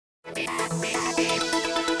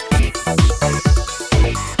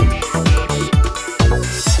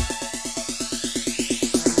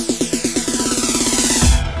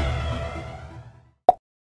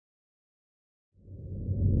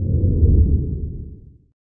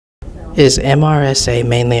Is MRSA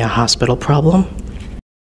mainly a hospital problem?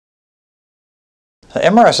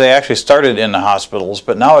 MRSA actually started in the hospitals,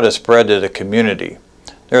 but now it has spread to the community.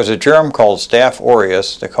 There's a germ called Staph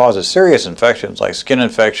aureus that causes serious infections like skin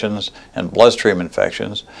infections and bloodstream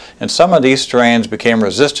infections, and some of these strains became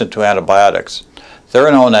resistant to antibiotics. They're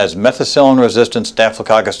known as methicillin-resistant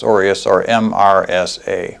Staphylococcus aureus, or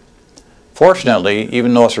MRSA. Fortunately,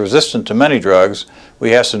 even though it's resistant to many drugs,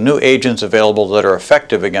 we have some new agents available that are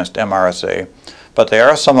effective against MRSA, but they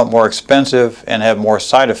are somewhat more expensive and have more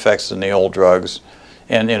side effects than the old drugs,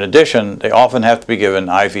 and in addition, they often have to be given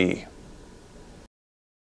IV.